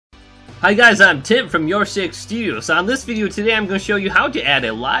Hi guys, I'm Tim from YourSixStudios. On this video today I'm going to show you how to add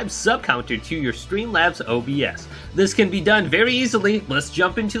a live sub counter to your Streamlabs OBS. This can be done very easily. Let's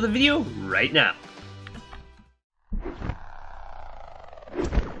jump into the video right now.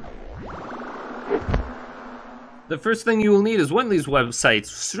 The first thing you will need is one of these websites,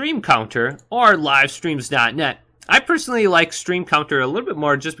 Stream Counter or livestreams.net. I personally like Stream Counter a little bit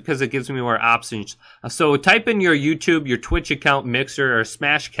more just because it gives me more options. So type in your YouTube, your Twitch account, Mixer, or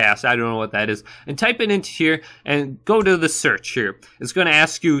Smashcast, I don't know what that is, and type it into here and go to the search here. It's going to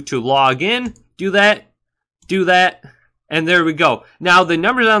ask you to log in, do that, and there we go. Now the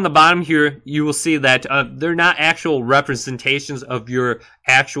numbers on the bottom here, you will see that they're not actual representations of your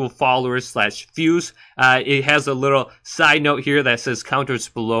actual followers / views. It has a little side note here that says counters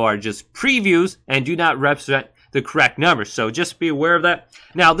below are just previews and do not represent the correct numbers, so just be aware of that.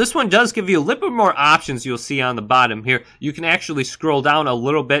 Now this one does give you a little bit more options. You'll see on the bottom here, you can actually scroll down a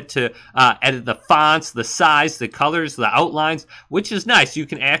little bit to edit the fonts, the size, the colors, the outlines, which is nice. You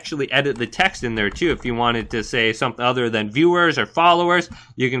can actually edit the text in there too. If you wanted to say something other than viewers or followers,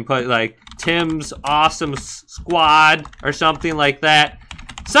 you can put like Tim's Awesome Squad or something like that,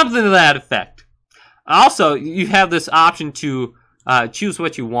 something to that effect. Also, you have this option to choose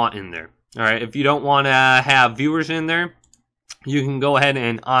what you want in there. Alright, if you don't want to have viewers in there, you can go ahead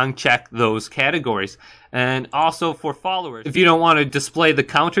and uncheck those categories. And also for followers, if you don't want to display the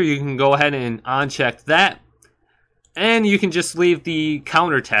counter, you can go ahead and uncheck that. And you can just leave the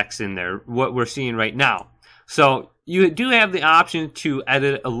counter text in there, what we're seeing right now. So you do have the option to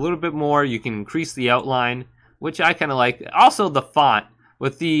edit a little bit more. You can increase the outline, which I kind of like. Also the font.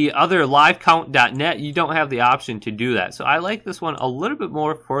 With the other livecount.net, you don't have the option to do that. So I like this one a little bit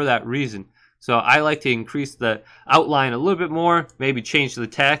more for that reason. So I like to increase the outline a little bit more, maybe change the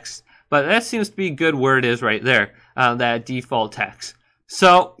text. But that seems to be good where it is right there, that default text.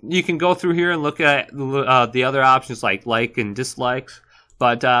 So you can go through here and look at the other options like and dislikes.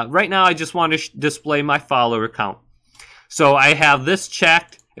 But right now I just want to display my follower count. So I have this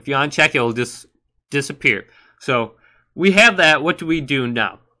checked. If you uncheck it, it'll just disappear. So we have that. What do we do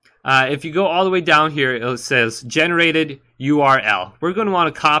now? If you go all the way down here, it says generated URL. We're going to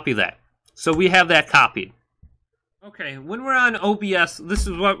want to copy that. So we have that copied. Okay, when we're on OBS, this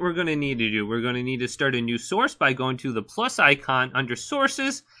is what we're going to need to do. We're going to need to start a new source by going to the plus icon under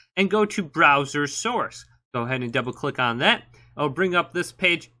sources and go to browser source. Go ahead and double click on that. I'll bring up this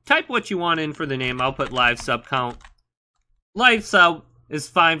page. Type what you want in for the name. I'll put live sub count. Live sub is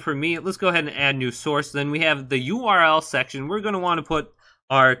fine for me. Let's go ahead and add new source. Then we have the URL section. We're going to want to put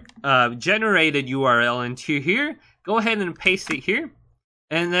our generated URL into here. Go ahead and paste it here.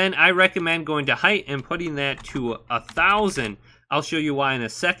 And then I recommend going to height and putting that to 1,000. I'll show you why in a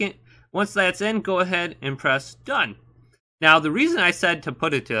second. Once that's in, go ahead and press done. Now, the reason I said to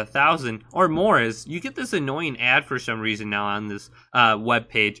put it to 1,000 or more is you get this annoying ad for some reason now on this web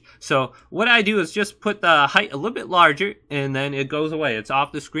page. So what I do is just put the height a little bit larger, and then it goes away. It's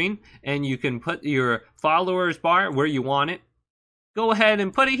off the screen, and you can put your followers bar where you want it. Go ahead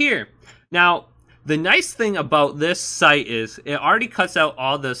and put it here. Now, the nice thing about this site is it already cuts out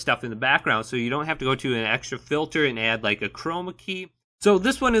all the stuff in the background, so you don't have to go to an extra filter and add like a chroma key. So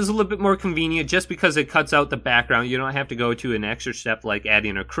this one is a little bit more convenient just because it cuts out the background. You don't have to go to an extra step like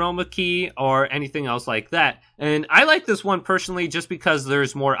adding a chroma key or anything else like that. And I like this one personally just because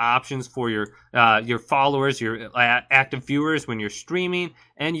there's more options for your followers, your active viewers when you're streaming,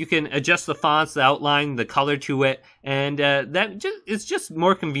 and you can adjust the fonts, the outline, the color to it, and it's just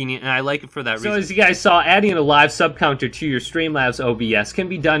more convenient, and I like it for that reason. So as you guys saw, adding a live sub counter to your Streamlabs OBS can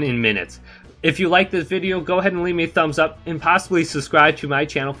be done in minutes. If you like this video, go ahead and leave me a thumbs up and possibly subscribe to my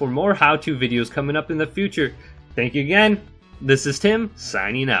channel for more how-to videos coming up in the future. Thank you again. This is Tim,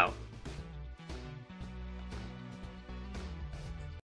 signing out.